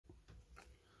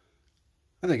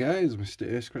Hi there guys,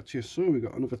 Mr. A Scratch here. So we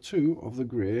got another two of the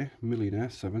grey Millionaire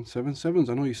 777s.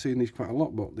 I know you've seen these quite a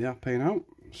lot, but they are paying out,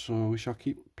 so we shall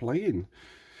keep playing.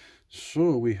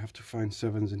 So we have to find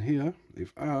sevens in here.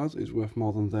 If ours is worth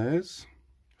more than theirs,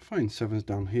 find sevens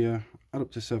down here, add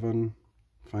up to 7,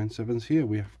 find sevens here.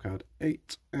 We have card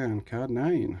 8 and card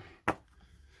 9.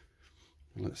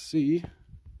 Let's see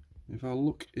if our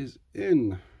luck is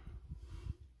in.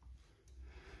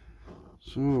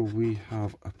 So we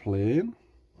have a plane,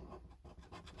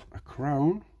 a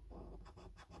crown,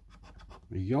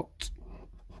 a yacht,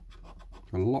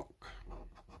 a lock,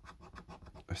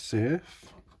 a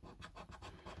safe,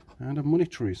 and a money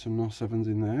tree. So no sevens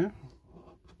in there.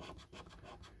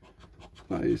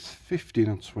 That is 15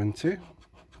 and 20,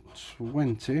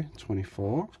 20,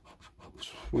 24,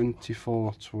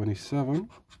 24, 27,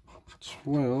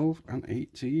 12 and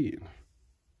 18.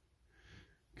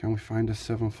 Can we find a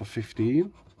 7 for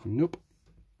 15? Nope.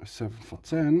 A 7 for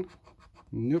 10?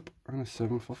 Nope. And a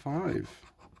 7 for 5?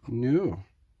 No.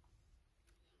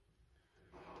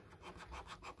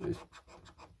 There's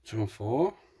 2 and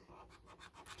 4,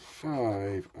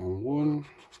 5 and 1,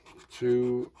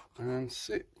 2 and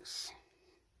 6.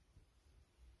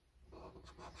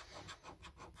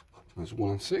 There's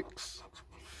 1 and 6,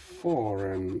 4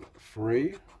 and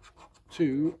 3,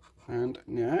 2 and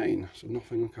 9. So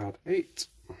nothing on card 8.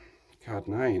 Card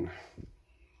 9.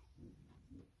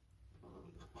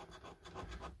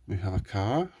 We have a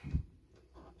car,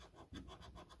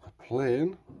 a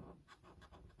plane,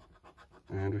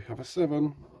 and we have a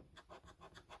 7.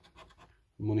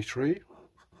 Money tree,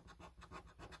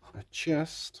 a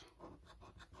chest,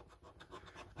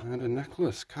 and a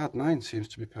necklace. Card 9 seems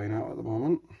to be paying out at the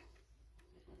moment.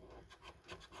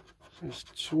 There's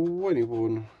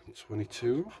 21,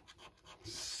 22,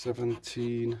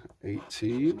 17,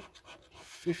 18,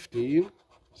 15,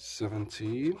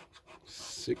 17,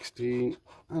 16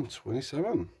 and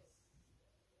 27.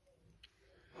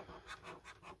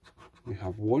 We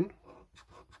have 1,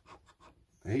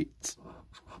 8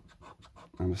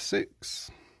 and a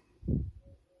 6.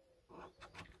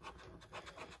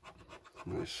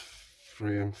 There's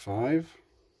 3 and 5,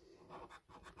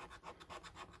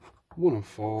 1 and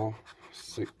 4,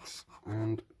 6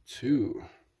 and 2.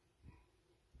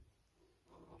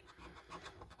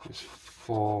 There's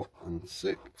 4 and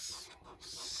 6,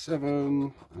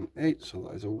 7 and 8, so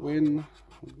that is a win.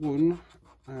 1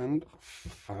 and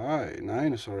 5,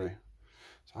 9, sorry.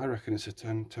 So I reckon it's a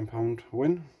 £10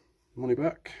 win, money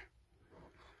back.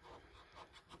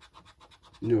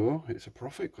 No, it's a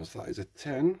profit because that is a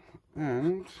 10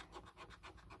 and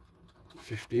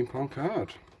 £15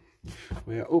 card.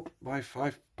 We are up by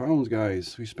 £5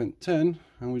 guys. We spent 10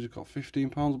 and we just got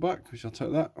 £15 back. We shall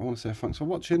take that. I want to say thanks for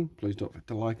watching. Please don't forget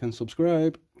to like and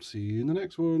subscribe. See you in the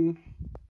next one.